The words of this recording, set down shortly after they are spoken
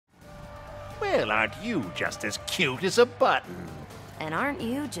Well, aren't you just as cute as a button? And aren't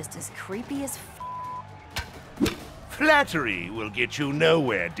you just as creepy as Flattery will get you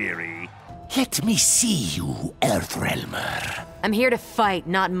nowhere, dearie. Let me see you, Earthrealmer. I'm here to fight,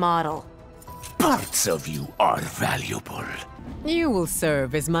 not model. Parts of you are valuable. You will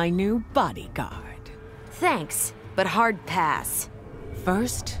serve as my new bodyguard. Thanks, but hard pass.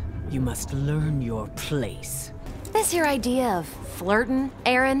 First, you must learn your place. This your idea of flirtin',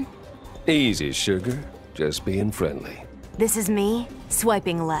 Aaron? Easy, sugar. Just being friendly. This is me,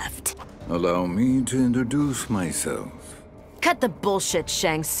 swiping left. Allow me to introduce myself. Cut the bullshit,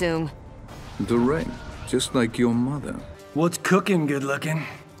 Shang Tsung. Direct, just like your mother. What's cooking, good looking?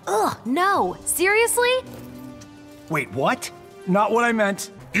 Ugh, no! Seriously? Wait, what? Not what I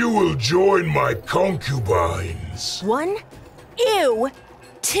meant. You will join my concubines. 1, ew.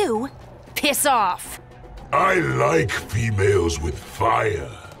 2, piss off. I like females with fire.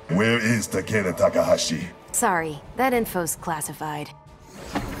 Where is Takeda Takahashi? Sorry, that info's classified.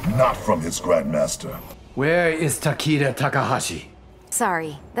 Not from his Grandmaster. Where is Takeda Takahashi?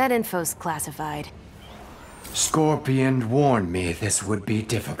 Sorry, that info's classified. Scorpion warned me this would be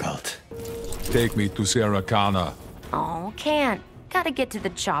difficult. Take me to Sarakana. Oh, can't. Gotta get to the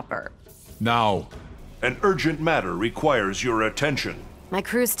chopper. Now. An urgent matter requires your attention. My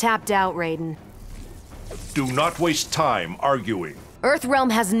crew's tapped out, Raiden. Do not waste time arguing.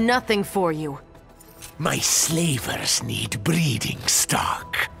 Earthrealm has nothing for you. My slavers need breeding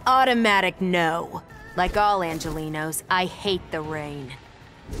stock. Automatic no. Like all Angelinos, I hate the rain.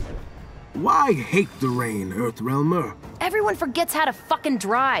 Why hate the rain, Earthrealmer? Everyone forgets how to fucking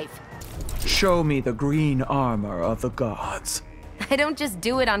drive. Show me the green armor of the gods. I don't just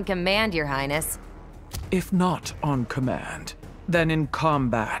do it on command, Your Highness. If not on command, then in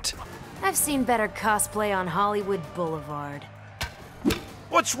combat. I've seen better cosplay on Hollywood Boulevard.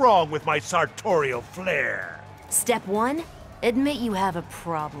 What's wrong with my sartorial flair? Step 1, admit you have a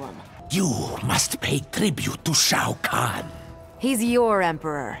problem. You must pay tribute to Shao Kahn. He's your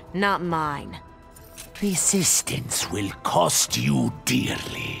emperor, not mine. Resistance will cost you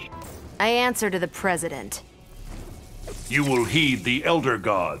dearly. I answer to the president. You will heed the Elder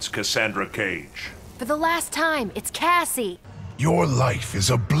Gods, Cassandra Cage. For the last time, it's Cassie. Your life is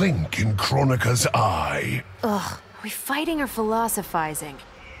a blink in Kronika's eye. Ugh, are we fighting or philosophizing?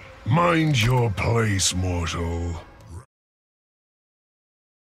 Mind your place, mortal.